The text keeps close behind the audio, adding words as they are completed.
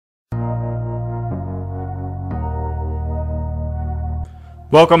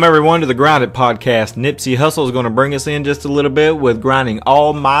Welcome everyone to the Grind It Podcast. Nipsey Hussle is going to bring us in just a little bit with grinding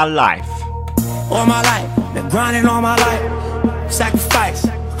all my life. All my life, been grinding all my life. Sacrifice,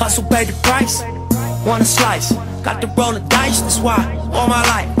 hustle paid the price. Want a slice, got to roll the dice. That's why all my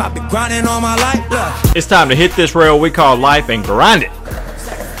life I've been grinding all my life. Look, It's time to hit this rail we call life and grind it.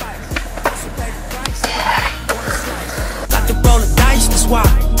 got to roll the dice. That's why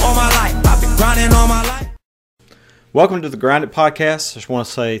all my life I've been grinding all my life. Welcome to the Grind It Podcast. I just want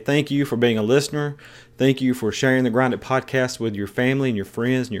to say thank you for being a listener. Thank you for sharing the Grind It Podcast with your family and your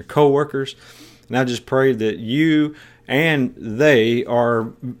friends and your coworkers. And I just pray that you and they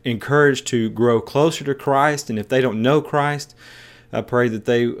are encouraged to grow closer to Christ. And if they don't know Christ, I pray that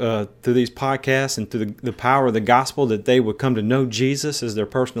they, through these podcasts and through the power of the gospel, that they would come to know Jesus as their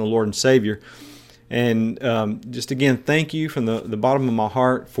personal Lord and Savior. And just again, thank you from the bottom of my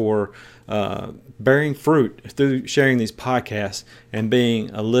heart for bearing fruit through sharing these podcasts and being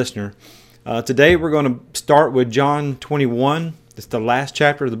a listener. Today we're going to start with John 21. It's the last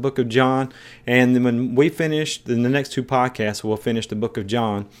chapter of the book of John. And then when we finish, in the next two podcasts, we'll finish the book of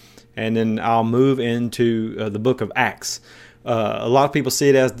John. And then I'll move into the book of Acts. A lot of people see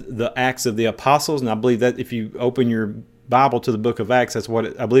it as the Acts of the Apostles. And I believe that if you open your Bible to the book of Acts,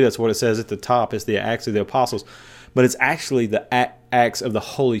 I believe that's what it says at the top. It's the Acts of the Apostles. But it's actually the acts of the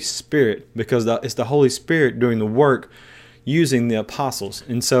Holy Spirit, because it's the Holy Spirit doing the work using the apostles.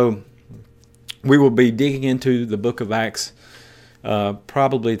 And so we will be digging into the book of Acts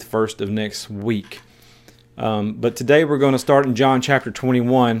probably the first of next week. But today we're going to start in John chapter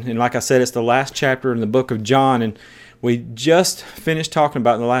 21. And like I said, it's the last chapter in the book of John. And we just finished talking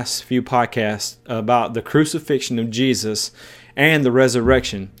about in the last few podcasts about the crucifixion of Jesus and the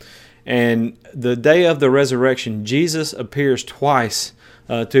resurrection. And the day of the resurrection, Jesus appears twice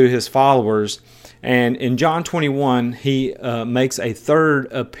to his followers. And in John 21, he makes a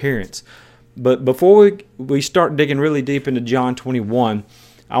third appearance. But before we start digging really deep into John 21,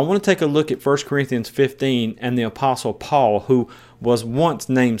 I want to take a look at 1 Corinthians 15 and the Apostle Paul, who was once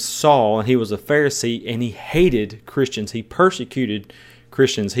named Saul, and he was a Pharisee, and he hated Christians. He persecuted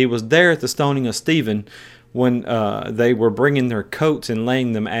Christians. He was there at the stoning of Stephen when they were bringing their coats and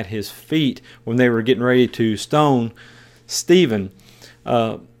laying them at his feet when they were getting ready to stone Stephen.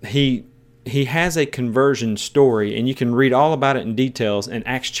 He has a conversion story, and you can read all about it in details in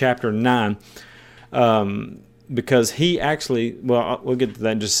Acts chapter 9, because he actually, well, we'll get to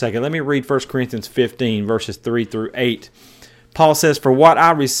that in just a second. Let me read 1 Corinthians 15, verses 3 through 8. Paul says, "For what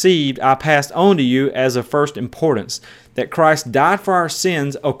I received I passed on to you as of first importance, that Christ died for our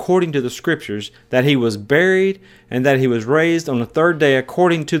sins according to the Scriptures, that he was buried, and that he was raised on the third day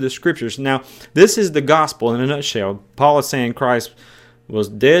according to the Scriptures." Now, this is the gospel in a nutshell. Paul is saying Christ was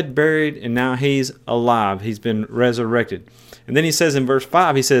dead, buried, and now he's alive. He's been resurrected. And then he says in verse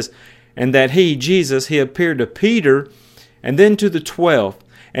 5, he says, "And that he, Jesus, he appeared to Peter, and then to the 12.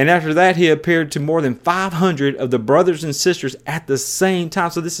 And after that, he appeared to more than 500 of the brothers and sisters at the same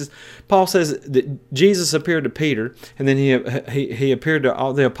time." So this is, Paul says that Jesus appeared to Peter, and then he appeared to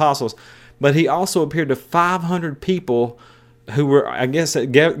all the apostles, but he also appeared to 500 people who were, I guess,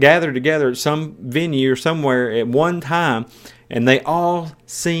 gathered together at some venue or somewhere at one time, and they all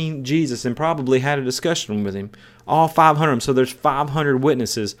seen Jesus and probably had a discussion with him. All 500. So there's 500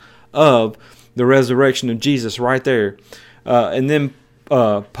 witnesses of the resurrection of Jesus right there. And then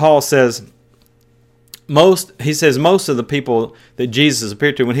Paul says most of the people that Jesus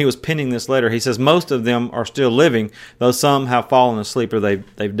appeared to when he was penning this letter, he says most of them are still living, though some have fallen asleep or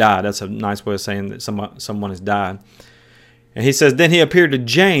they've died. That's a nice way of saying that someone has died. And he says, "Then he appeared to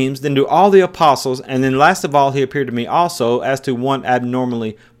James, then to all the apostles, and then last of all he appeared to me also as to one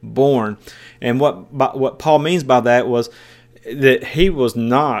abnormally born." And what Paul means by that was that he was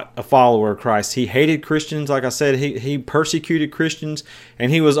not a follower of Christ. He hated Christians. Like I said, he persecuted Christians, and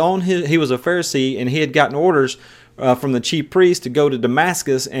he was a Pharisee, and he had gotten orders from the chief priest to go to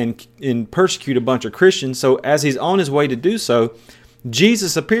Damascus and persecute a bunch of Christians. So as he's on his way to do so,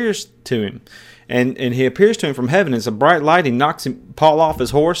 Jesus appears to him. And he appears to him from heaven. It's a bright light. He knocks Paul off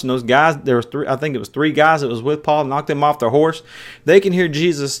his horse. And those guys, there was three guys that was with Paul, knocked them off their horse. They can hear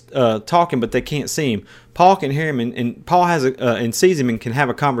Jesus talking, but they can't see him. Paul can hear him, and Paul and sees him and can have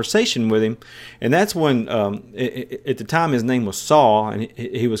a conversation with him. And that's when, at the time, his name was Saul, and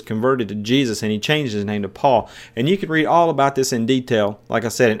he was converted to Jesus, and he changed his name to Paul. And you can read all about this in detail, like I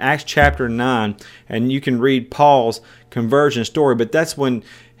said, in Acts chapter 9, and you can read Paul's conversion story. But that's when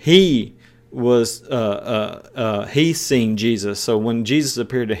he seen Jesus. So when Jesus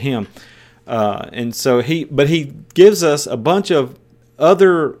appeared to him, and so he gives us a bunch of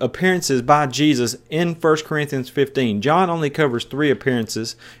other appearances by Jesus in 1 Corinthians 15. John only covers 3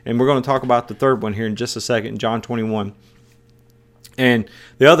 appearances, and we're going to talk about the third one here in just a second, John 21. And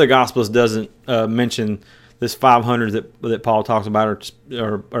the other Gospels doesn't mention this 500 that Paul talks about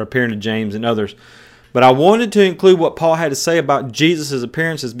or appearing to James and others. But I wanted to include what Paul had to say about Jesus'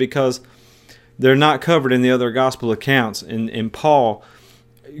 appearances because they're not covered in the other Gospel accounts. And Paul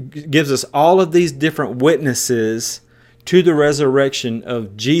gives us all of these different witnesses to the resurrection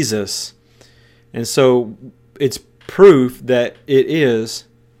of Jesus. And so it's proof that it is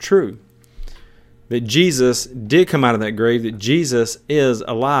true. That Jesus did come out of that grave, that Jesus is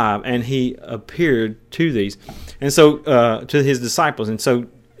alive, and he appeared to these. And so, to his disciples. And so,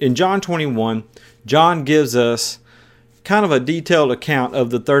 in John 21, John gives us kind of a detailed account of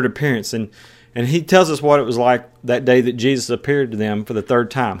the third appearance. And he tells us what it was like that day that Jesus appeared to them for the third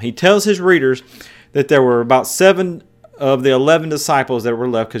time. He tells his readers that there were about 7 of the 11 disciples that were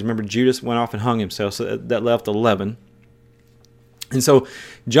left, because remember, Judas went off and hung himself, so that left 11. And so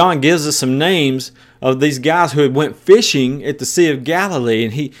John gives us some names of these guys who had went fishing at the Sea of Galilee.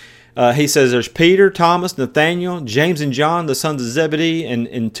 And he says there's Peter, Thomas, Nathaniel, James and John, the sons of Zebedee,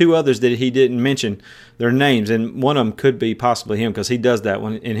 and 2 others that he didn't mention their names. And one of them could be possibly him, because he does that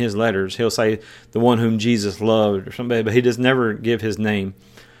one in his letters. He'll say the one whom Jesus loved or somebody, but he does never give his name.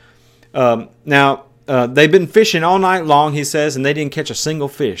 Now, they've been fishing all night long, he says, and they didn't catch a single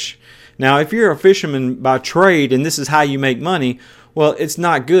fish. Now, if you're a fisherman by trade and this is how you make money, well, it's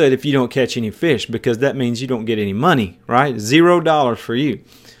not good if you don't catch any fish, because that means you don't get any money, right? $0 for you.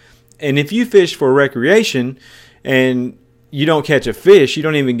 And if you fish for recreation and you don't catch a fish, you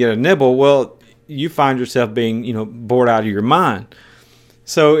don't even get a nibble, well, you find yourself being, bored out of your mind.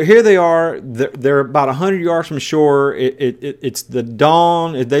 So here they are. They're about 100 yards from shore. It's the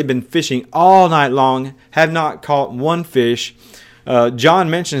dawn. They've been fishing all night long, have not caught one fish. John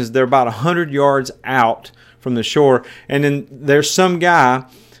mentions they're about 100 yards out from the shore, and then there's some guy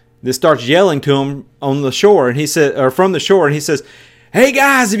that starts yelling to him on the shore, and he said, or from the shore, and he says, "Hey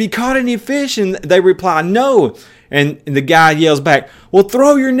guys, have you caught any fish?" And they reply, "No." And the guy yells back, "Well,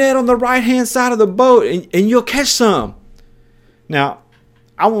 throw your net on the right-hand side of the boat, and you'll catch some." Now,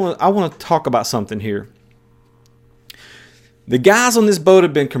 I want to talk about something here. The guys on this boat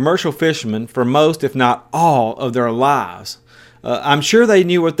have been commercial fishermen for most, if not all, of their lives. I'm sure they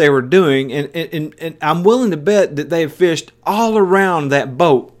knew what they were doing, and I'm willing to bet that they have fished all around that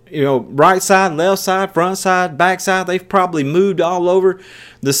boat. Right side, left side, front side, back side. They've probably moved all over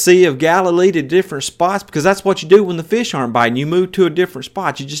the Sea of Galilee to different spots, because that's what you do when the fish aren't biting. You move to a different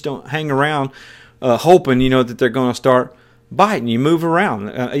spot. You just don't hang around hoping, that they're going to start biting. You move around.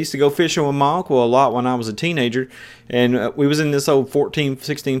 I used to go fishing with my uncle a lot when I was a teenager, and we was in this old 14,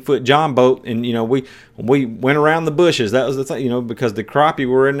 16-foot John boat, and we went around the bushes. That was the thing, because the crappie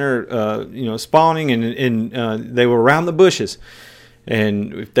were in there, spawning, and they were around the bushes.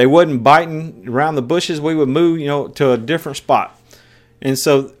 And if they wasn't biting around the bushes, we would move, to a different spot. And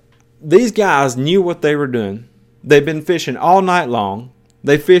so these guys knew what they were doing. They've been fishing all night long.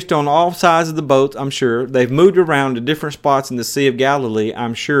 They fished on all sides of the boat, I'm sure. They've moved around to different spots in the Sea of Galilee,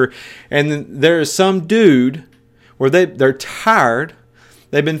 I'm sure. And then there is some dude where they're tired.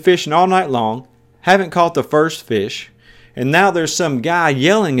 They've been fishing all night long, haven't caught the first fish, and now there's some guy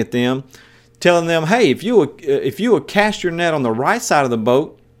yelling at them, telling them, "Hey, if you will cast your net on the right side of the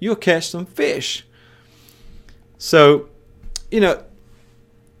boat, you'll catch some fish." So,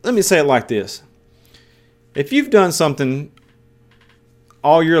 let me say it like this. If you've done something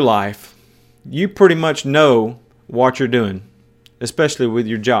all your life, you pretty much know what you're doing, especially with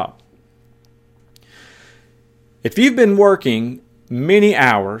your job. If you've been working many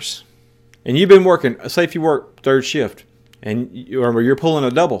hours, and you've been working, say if you work third shift, and you're pulling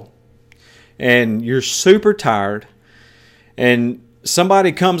a double, and you're super tired, and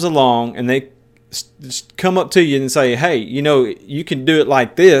somebody comes along and they come up to you and say, "Hey, you can do it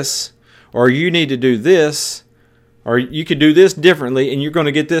like this, or you need to do this, or you could do this differently, and you're going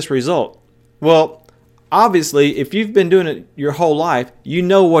to get this result." Well, obviously, if you've been doing it your whole life, you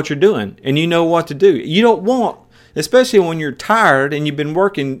know what you're doing, and you know what to do. You don't want, especially when you're tired and you've been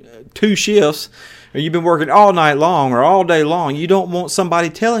working 2 shifts, or you've been working all night long or all day long, you don't want somebody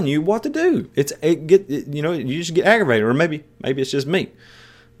telling you what to do. You just get aggravated, or maybe it's just me,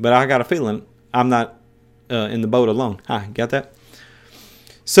 but I got a feeling I'm not in the boat alone. Hi, got that?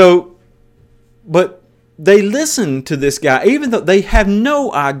 So, but they listen to this guy, even though they have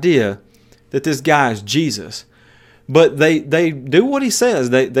no idea that this guy is Jesus. But they do what he says.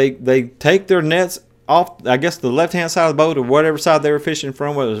 They take their nets off, I guess, the left-hand side of the boat, or whatever side they were fishing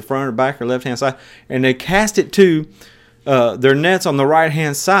from, whether it was the front or back or left-hand side, and they cast it to their nets on the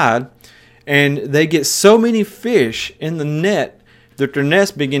right-hand side, and they get so many fish in the net that their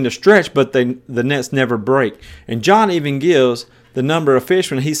nets begin to stretch, but the nets never break. And John even gives the number of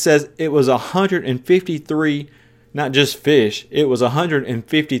fish when he says it was 153, not just fish, it was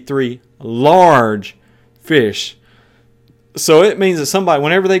 153 large fish. So it means that somebody,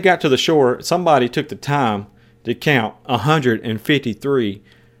 whenever they got to the shore, somebody took the time to count 153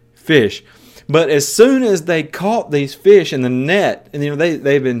 fish. But as soon as they caught these fish in the net, and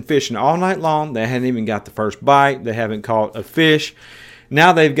they've been fishing all night long, they hadn't even got the first bite, they haven't caught a fish.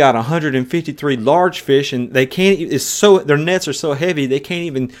 Now they've got 153 large fish, and they can't. Their nets are so heavy they can't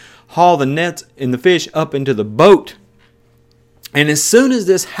even haul the nets and the fish up into the boat. And as soon as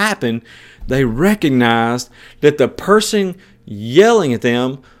this happened, they recognized that the person yelling at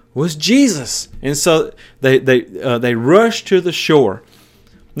them was Jesus, and so they rushed to the shore.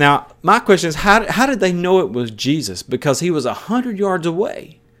 Now, my question is, how did they know it was Jesus? Because he was 100 yards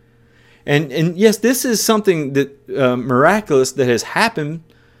away. And yes, this is something that miraculous that has happened.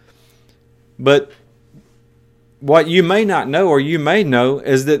 But what you may not know, or you may know,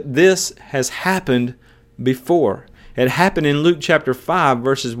 is that this has happened before. It happened in Luke chapter 5,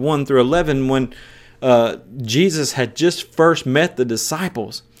 verses 1 through 11, when Jesus had just first met the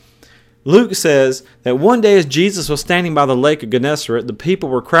disciples. Luke says that one day as Jesus was standing by the lake of Gennesaret, the people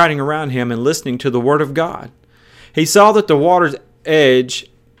were crowding around him and listening to the word of God. He saw that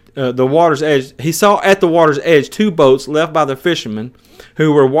he saw at the water's edge 2 boats left by the fishermen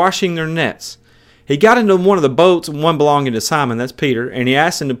who were washing their nets. He got into one of the boats, one belonging to Simon, that's Peter, and he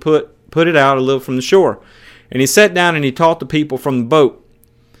asked him to put it out a little from the shore. And he sat down and he taught the people from the boat.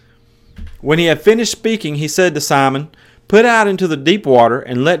 When he had finished speaking, he said to Simon, "Put out into the deep water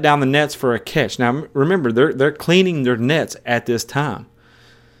and let down the nets for a catch." Now remember, they're cleaning their nets at this time.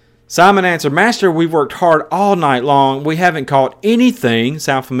 Simon answered, "Master, we've worked hard all night long. We haven't caught anything."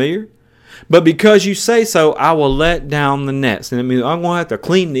 Sound familiar? "But because you say so, I will let down the nets." And it means I'm going to have to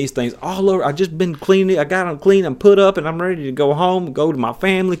clean these things all over. I've just been cleaning. I got them clean and put up, and I'm ready to go home, go to my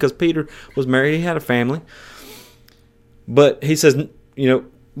family, because Peter was married. He had a family. But he says,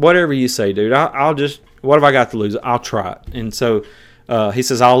 whatever you say, dude, I'll just, what have I got to lose? I'll try it. And so he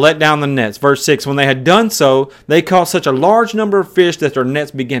says, "I'll let down the nets." Verse 6, when they had done so, they caught such a large number of fish that their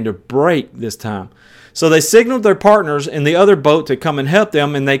nets began to break this time. So they signaled their partners in the other boat to come and help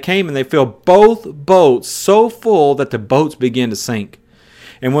them, and they came and they filled both boats so full that the boats began to sink.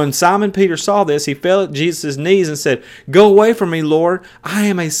 And when Simon Peter saw this, he fell at Jesus' knees and said, "Go away from me, Lord, I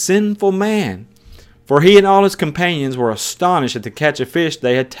am a sinful man." For he and all his companions were astonished at the catch of fish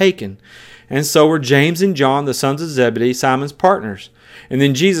they had taken. And so were James and John, the sons of Zebedee, Simon's partners. And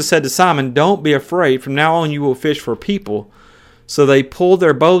then Jesus said to Simon, "Don't be afraid. From now on you will fish for people." So they pulled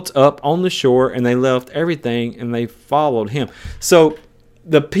their boats up on the shore, and they left everything, and they followed him. So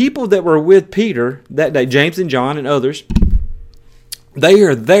the people that were with Peter that day, James and John and others, they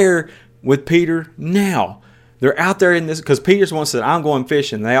are there with Peter now. They're out there in this, because Peter's the one said, "I'm going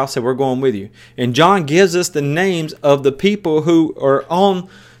fishing." They all said, "We're going with you." And John gives us the names of the people who are on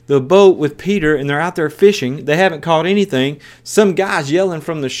the boat with Peter, and they're out there fishing. They haven't caught anything. Some guy's yelling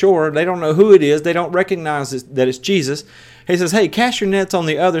from the shore. They don't know who it is. They don't recognize that it's Jesus. He says, "Hey, cast your nets on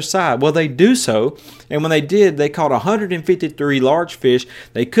the other side." Well, they do so. And when they did, they caught 153 large fish.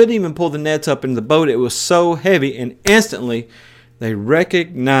 They couldn't even pull the nets up in the boat. It was so heavy. And instantly, they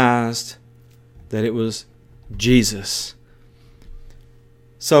recognized that it was Jesus.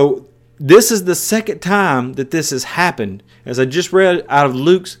 So this is the second time that this has happened. As I just read out of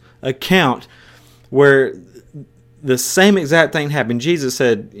Luke's account, where the same exact thing happened. Jesus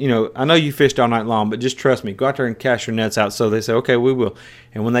said, "I know you fished all night long, but just trust me. Go out there and cast your nets out." So they said, "Okay, we will."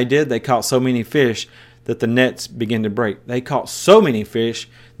 And when they did, they caught so many fish that the nets began to break. They caught so many fish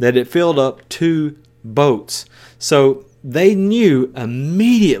that it filled up 2 boats. So they knew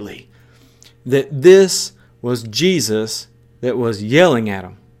immediately that this was Jesus that was yelling at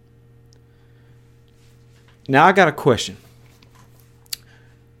them. Now I got a question.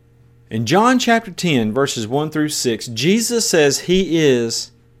 In John chapter 10, verses 1 through 6, Jesus says he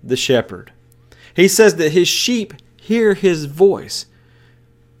is the shepherd. He says that his sheep hear his voice.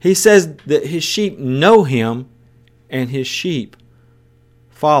 He says that his sheep know him and his sheep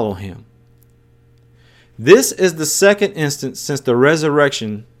follow him. This is the second instance since the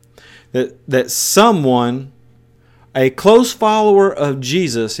resurrection that someone, a close follower of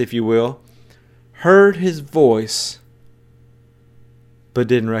Jesus, if you will, heard his voice but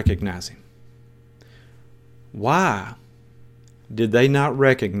didn't recognize him. Why did they not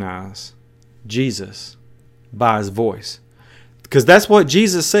recognize Jesus by his voice? Because that's what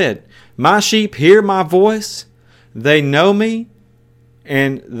Jesus said. "My sheep hear my voice. They know me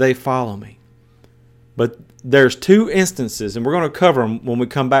and they follow me. But there's two instances, and we're going to cover them when we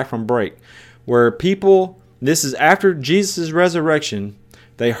come back from break, where people, this is after Jesus' resurrection,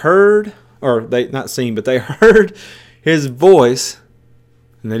 they heard, or they not seen, but they heard his voice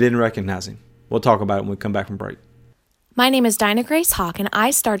and they didn't recognize him. We'll talk about it when we come back from break. My name is Dinah Grace Hawk, and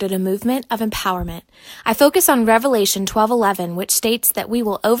I started a movement of empowerment. I focus on Revelation 12:11, which states that we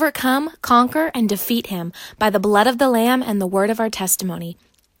will overcome, conquer, and defeat him by the blood of the Lamb and the word of our testimony.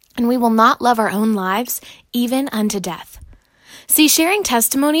 And we will not love our own lives, even unto death. See, sharing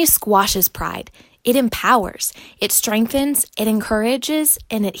testimony squashes pride. It empowers, it strengthens, it encourages,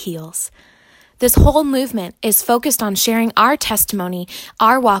 and it heals. This whole movement is focused on sharing our testimony,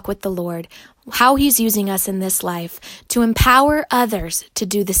 our walk with the Lord, how he's using us in this life to empower others to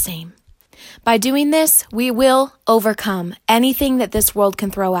do the same. By doing this, we will overcome anything that this world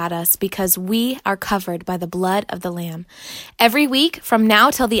can throw at us because we are covered by the blood of the Lamb. Every week, from now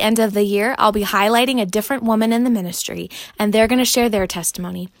till the end of the year, I'll be highlighting a different woman in the ministry, and they're going to share their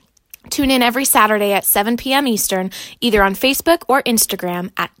testimony. Tune in every Saturday at 7 p.m. Eastern, either on Facebook or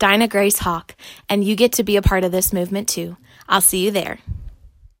Instagram at Dinah Grace Hawk, and you get to be a part of this movement too. I'll see you there.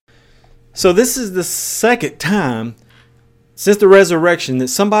 So this is the second time since the resurrection that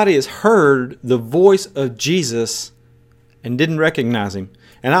somebody has heard the voice of Jesus and didn't recognize him.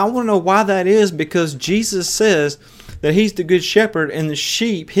 And I want to know why that is, because Jesus says that he's the good shepherd and the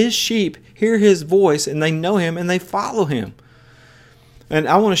sheep, his sheep, hear his voice and they know him and they follow him. And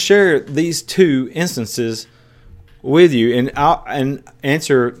I want to share these two instances with you and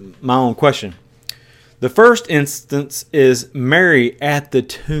answer my own question. The first instance is Mary at the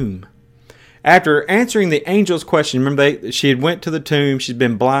tomb. After answering the angel's question, remember she had went to the tomb. She's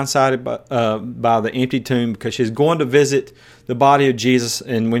been blindsided by the empty tomb because she's going to visit the body of Jesus.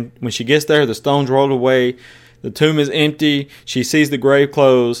 And when she gets there, the stone's rolled away. The tomb is empty. She sees the grave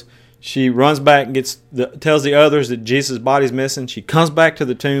closed. She runs back and tells the others that Jesus' body's missing. She comes back to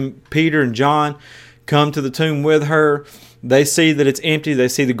the tomb. Peter and John come to the tomb with her. They see that it's empty. They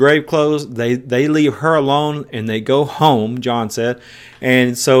see the grave closed. They leave her alone and they go home, John said.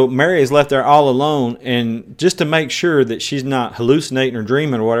 And so Mary is left there all alone. And just to make sure that she's not hallucinating or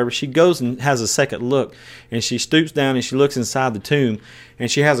dreaming or whatever, she goes and has a second look. And she stoops down and she looks inside the tomb.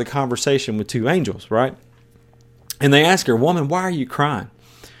 And she has a conversation with two angels, right? And they ask her, "Woman, why are you crying?"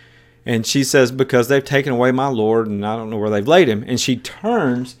 And she says, "Because they've taken away my Lord and I don't know where they've laid him." And she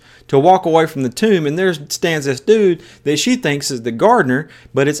turns to walk away from the tomb, and there stands this dude that she thinks is the gardener,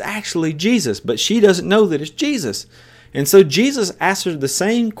 but it's actually Jesus. But she doesn't know that it's Jesus. And so Jesus asks her the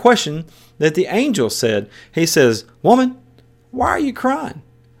same question that the angel said. He says, "Woman, why are you crying?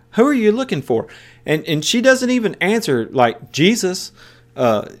 Who are you looking for?" And she doesn't even answer like Jesus.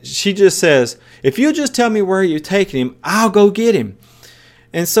 She just says, "If you'll just tell me where you're taking him, I'll go get him."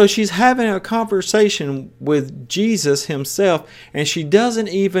 And so she's having a conversation with Jesus himself, and she doesn't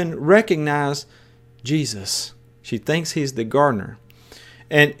even recognize Jesus. She thinks he's the gardener.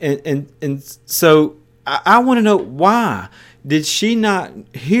 And so I want to know, why did she not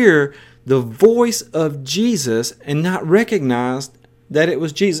hear the voice of Jesus and not recognize that it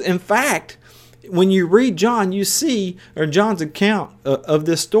was Jesus? In fact, when you read John, you see, or John's account of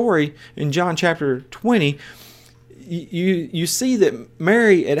this story in John chapter 20, you see that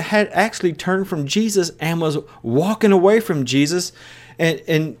Mary had actually turned from Jesus and was walking away from Jesus,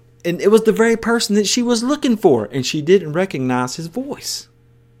 and it was the very person that she was looking for, and she didn't recognize his voice.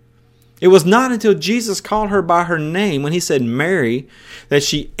 It was not until Jesus called her by her name, when he said Mary, that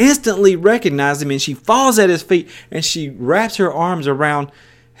she instantly recognized him, and she falls at his feet and she wraps her arms around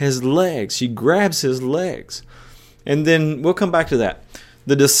his legs. She grabs his legs. And then we'll come back to that.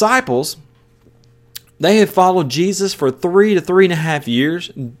 The disciples, they had followed Jesus for 3 to 3.5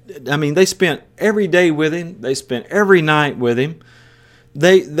 years. I mean, they spent every day with him. They spent every night with him.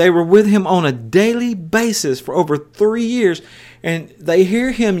 They were with him on a daily basis for over 3 years. And they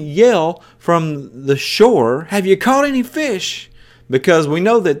hear him yell from the shore, "Have you caught any fish?" Because we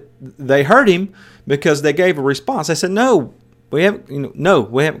know that they heard him because they gave a response. They said, "No, we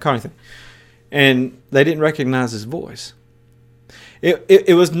haven't caught anything." And they didn't recognize his voice.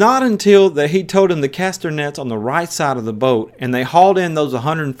 It was not until that he told them to cast their nets on the right side of the boat, and they hauled in those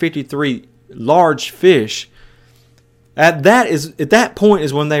 153 large fish. At that point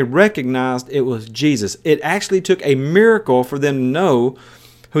is when they recognized it was Jesus. It actually took a miracle for them to know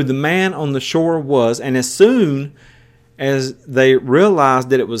who the man on the shore was, and as soon as they realized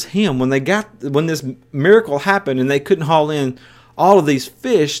that it was him, when this miracle happened and they couldn't haul in all of these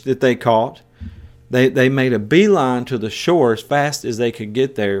fish that they caught, they made a beeline to the shore as fast as they could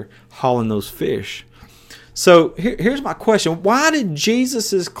get there, hauling those fish. So here's my question. Why did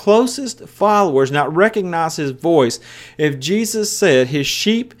Jesus' closest followers not recognize his voice if Jesus said his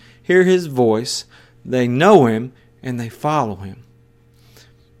sheep hear his voice, they know him, and they follow him?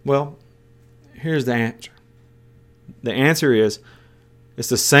 Well, here's the answer. The answer is, it's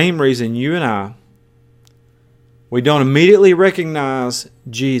the same reason you and I, we don't immediately recognize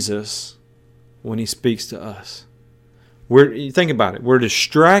Jesus when he speaks to us. Think about it. We're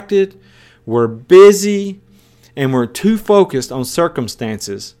distracted, we're busy, and we're too focused on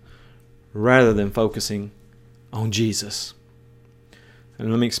circumstances rather than focusing on Jesus.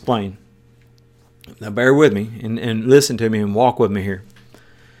 And let me explain. Now bear with me and listen to me and walk with me here.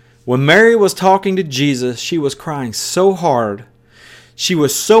 When Mary was talking to Jesus, she was crying so hard. She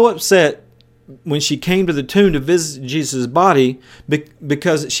was so upset when she came to the tomb to visit Jesus' body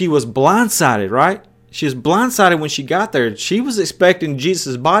because she was blindsided, right? She was blindsided when she got there. She was expecting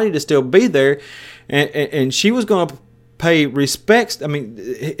Jesus' body to still be there, and she was going to pay respects,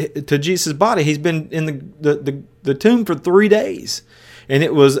 to Jesus' body. He's been in the tomb for 3 days. And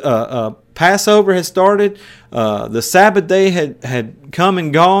it was Passover had started. The Sabbath day had come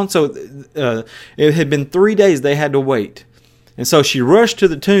and gone. So it had been 3 days they had to wait. And so she rushed to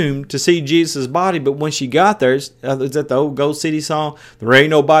the tomb to see Jesus' body. But when she got there, is that the old Gold City song? There ain't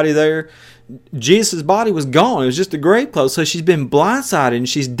nobody there. Jesus' body was gone. It was just a grave clothes. So she's been blindsided and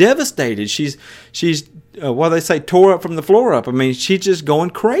she's devastated. She's what do they say, tore up from the floor up. She's just going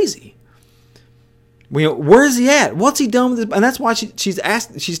crazy. Where is he at? What's he done with this? And that's why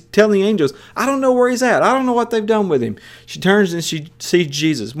she's telling the angels, I don't know where he's at. I don't know what they've done with him. She turns and she sees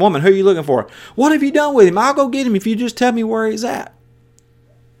Jesus. Woman, who are you looking for? What have you done with him? I'll go get him if you just tell me where he's at.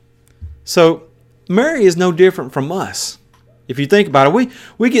 So Mary is no different from us. If you think about it,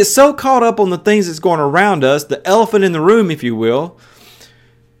 we get so caught up on the things that's going around us, the elephant in the room, if you will,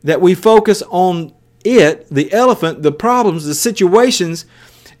 that we focus on the elephant, the problems, the situations,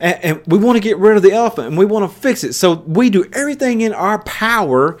 and we want to get rid of the elephant and we want to fix it. So we do everything in our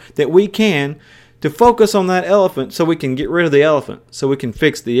power that we can to focus on that elephant so we can get rid of the elephant, so we can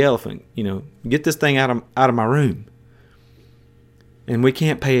fix the elephant. Get this thing out of my room. And we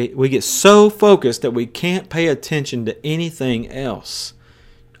get so focused that we can't pay attention to anything else,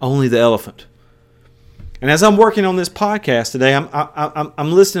 only the elephant. And as I'm working on this podcast today,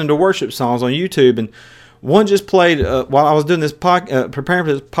 I'm listening to worship songs on YouTube, and one just played while I was doing this preparing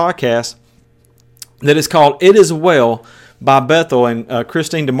for this podcast that is called "It Is Well" by Bethel, and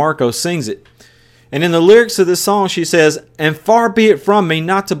Christine DeMarco sings it. And in the lyrics of this song, she says, "And far be it from me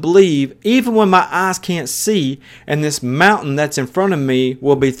not to believe, even when my eyes can't see, and this mountain that's in front of me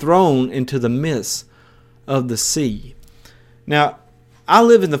will be thrown into the midst of the sea." Now, I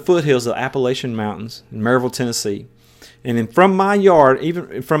live in the foothills of the Appalachian Mountains in Maryville, Tennessee. And from my yard,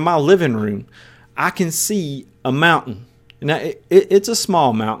 even from my living room, I can see a mountain. Now, it's a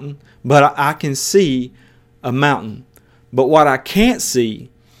small mountain, but I can see a mountain. But what I can't see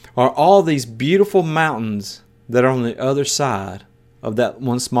are all these beautiful mountains that are on the other side of that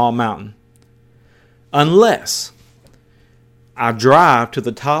one small mountain. Unless I drive to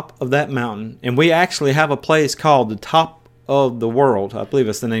the top of that mountain, and we actually have a place called the Top of the World. I believe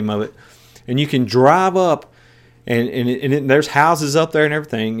that's the name of it. And you can drive up, and there's houses up there and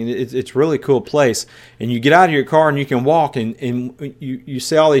everything. And it's a really cool place. And you get out of your car and you can walk, and you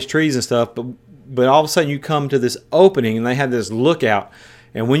see all these trees and stuff. But all of a sudden you come to this opening, and they have this lookout.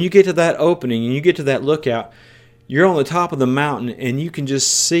 And when you get to that opening and you get to that lookout, you're on the top of the mountain, and you can just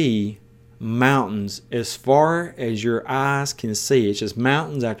see mountains as far as your eyes can see. It's just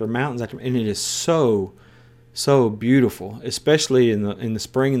mountains after mountains after, and it is so beautiful, especially in the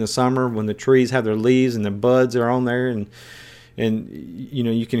spring and the summer when the trees have their leaves and the buds are on there, and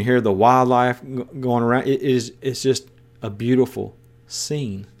you can hear the wildlife going around. It's just a beautiful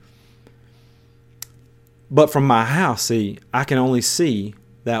scene. But from my house, I can only see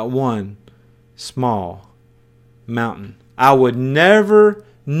that one small mountain. I would never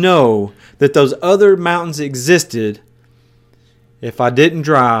know that those other mountains existed if I didn't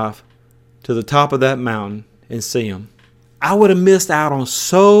drive to the top of that mountain and see them. I would have missed out on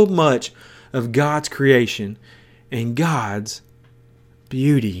so much of God's creation and God's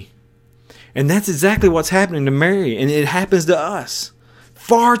beauty. And that's exactly what's happening to Mary, and it happens to us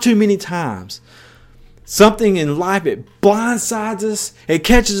far too many times. Something in life, it blindsides us. It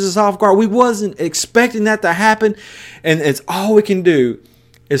catches us off guard. We wasn't expecting that to happen. And it's all we can do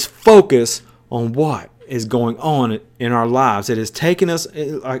is focus on what is going on in our lives. It has taken us,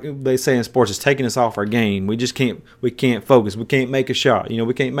 like they say in sports, it's taking us off our game. We can't focus. We can't make a shot.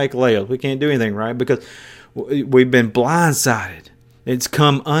 We can't make layups. We can't do anything, right? Because we've been blindsided. It's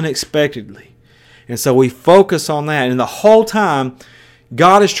come unexpectedly. And so we focus on that. And the whole time,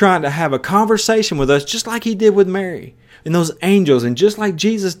 God is trying to have a conversation with us just like he did with Mary and those angels, and just like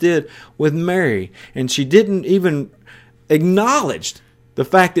Jesus did with Mary. And she didn't even acknowledge the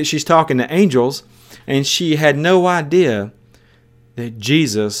fact that she's talking to angels, and she had no idea that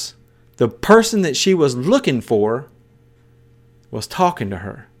Jesus, the person that she was looking for, was talking to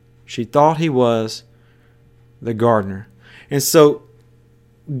her. She thought he was the gardener. And so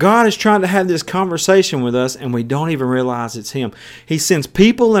God is trying to have this conversation with us, and we don't even realize it's him. He sends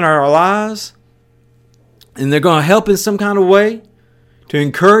people in our lives, and they're going to help in some kind of way to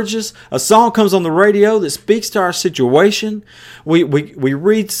encourage us. A song comes on the radio that speaks to our situation. We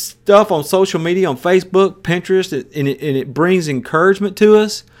read stuff on social media, on Facebook, Pinterest, and it brings encouragement to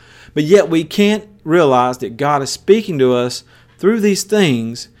us. But yet we can't realize that God is speaking to us through these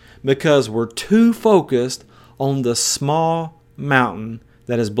things because we're too focused on the small mountain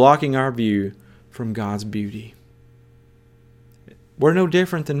that is blocking our view from God's beauty. We're no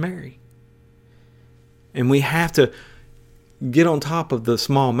different than Mary. And we have to get on top of the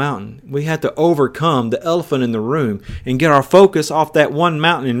small mountain. We have to overcome the elephant in the room and get our focus off that one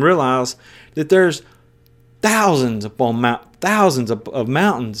mountain and realize that there's thousands upon thousands of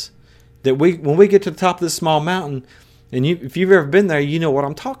mountains that when we get to the top of this small mountain, and if you've ever been there, you know what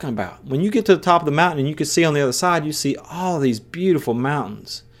I'm talking about. When you get to the top of the mountain and you can see on the other side, you see all these beautiful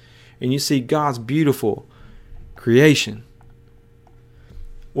mountains. And you see God's beautiful creation.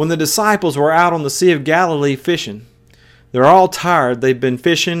 When the disciples were out on the Sea of Galilee fishing, they're all tired. They've been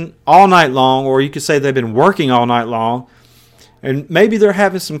fishing all night long, or you could say they've been working all night long. And maybe they're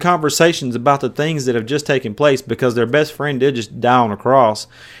having some conversations about the things that have just taken place, because their best friend did just die on a cross,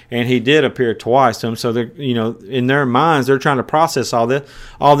 and he did appear twice to them. So they're, in their minds, they're trying to process all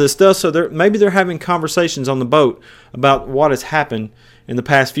this stuff. So maybe they're having conversations on the boat about what has happened in the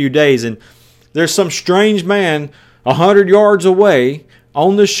past few days. And there's some strange man 100 yards away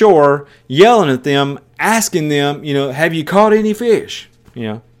on the shore yelling at them, asking them, have you caught any fish?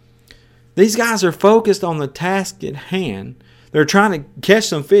 These guys are focused on the task at hand. They're trying to catch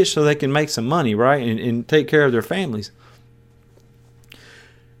some fish so they can make some money, right? And take care of their families.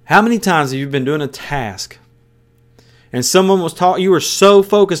 How many times have you been doing a task and someone was talking, you were so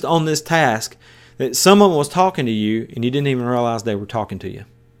focused on this task that someone was talking to you and you didn't even realize they were talking to you?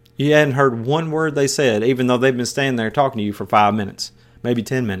 You hadn't heard one word they said, even though they've been standing there talking to you for 5 minutes, maybe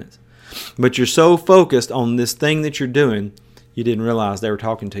 10 minutes. But you're so focused on this thing that you're doing, you didn't realize they were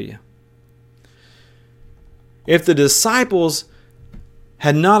talking to you. If the disciples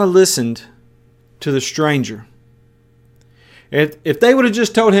had not listened to the stranger, if they would have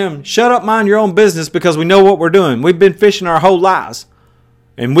just told him, shut up, mind your own business, because we know what we're doing. We've been fishing our whole lives.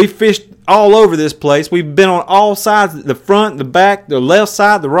 And we fished all over this place. We've been on all sides, the front, the back, the left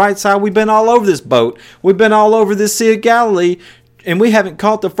side, the right side. We've been all over this boat. We've been all over this Sea of Galilee, and we haven't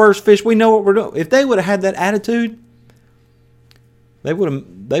caught the first fish. We know what we're doing. If they would have had that attitude, they would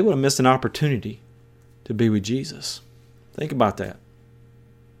have missed an opportunity to be with Jesus. Think about that.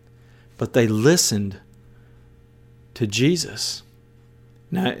 But they listened to Jesus.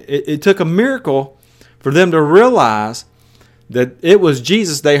 Now, it took a miracle for them to realize that it was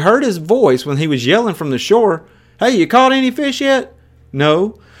Jesus. They heard his voice when he was yelling from the shore, hey, you caught any fish yet?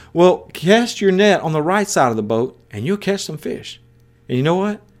 No. Well, cast your net on the right side of the boat and you'll catch some fish. And you know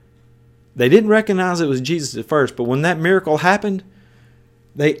what? They didn't recognize it was Jesus at first, but when that miracle happened,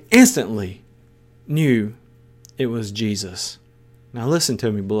 they instantly knew it was Jesus. Now listen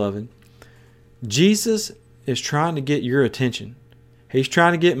to me, beloved. Jesus is trying to get your attention. He's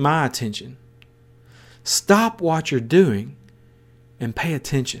trying to get my attention. Stop what you're doing and pay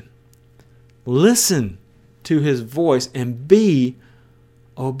attention. Listen to his voice and be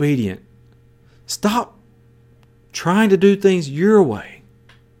obedient. Stop trying to do things your way,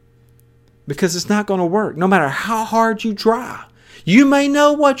 because it's not going to work no matter how hard you try. You may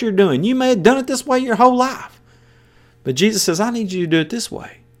know what you're doing. You may have done it this way your whole life. But Jesus says, I need you to do it this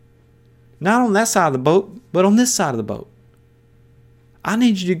way. Not on that side of the boat, but on this side of the boat. I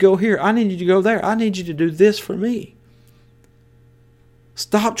need you to go here. I need you to go there. I need you to do this for me.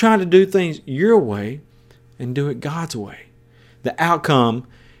 Stop trying to do things your way and do it God's way. The outcome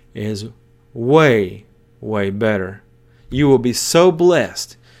is way, way better. You will be so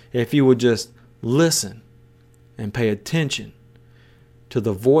blessed if you would just listen and pay attention to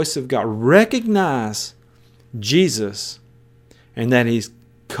the voice of God. Recognize Jesus and that he's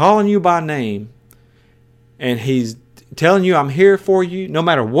calling you by name and he's telling you, I'm here for you no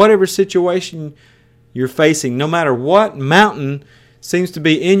matter whatever situation you're facing, no matter what mountain seems to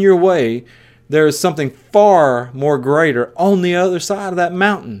be in your way. There is something far more greater on the other side of that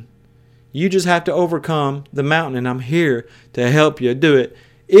mountain. You just have to overcome the mountain, and I'm here to help you do it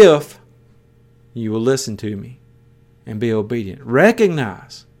if you will listen to me and be obedient.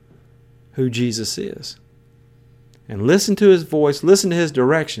 Recognize who Jesus is and listen to his voice, listen to his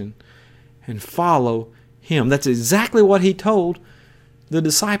direction, and follow him. That's exactly what he told the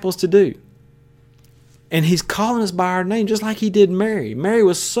disciples to do. And he's calling us by our name just like he did Mary. Mary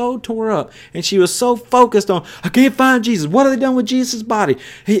was so tore up and she was so focused on, I can't find Jesus. What have they done with Jesus' body?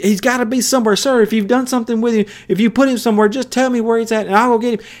 He's got to be somewhere. Sir, if you've done something with him, if you put him somewhere, just tell me where he's at and I'll go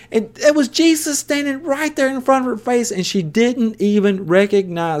get him. And it was Jesus standing right there in front of her face, and she didn't even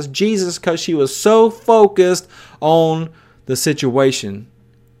recognize Jesus because she was so focused on the situation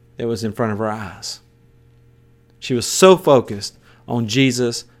that was in front of her eyes. She was so focused on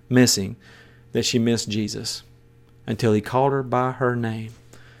Jesus missing that she missed Jesus until he called her by her name.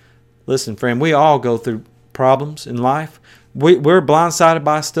 Listen, friend, we all go through problems in life. We're blindsided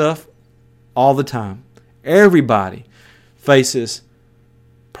by stuff all the time. Everybody faces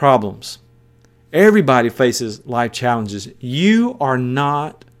problems. Everybody faces life challenges. You are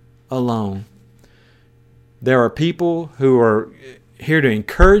not alone. There are people who are here to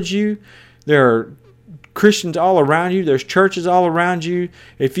encourage you. There are Christians all around you. There's churches all around you.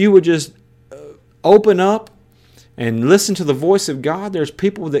 If you would just open up and listen to the voice of God, there's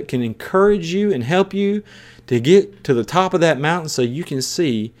people that can encourage you and help you to get to the top of that mountain so you can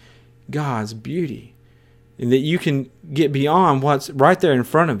see God's beauty and that you can get beyond what's right there in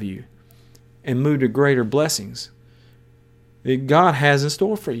front of you and move to greater blessings that God has in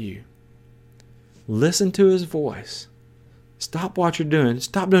store for you. Listen to his voice. Stop what you're doing.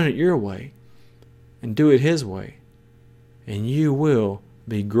 Stop doing it your way and do it his way, and you will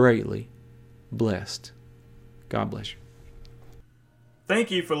be greatly blessed. God bless you. Thank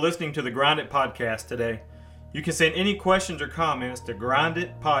you for listening to the Grind It Podcast today. You can send any questions or comments to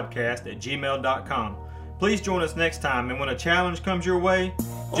grinditpodcast@gmail.com. Please join us next time, and when a challenge comes your way,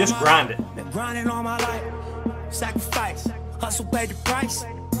 just grind it. Been grinding all my life, sacrifice, hustle paid the price,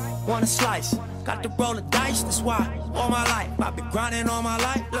 want a slice, got to roll the dice, that's why all my life I've been grinding all my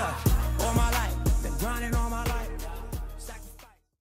life. Look.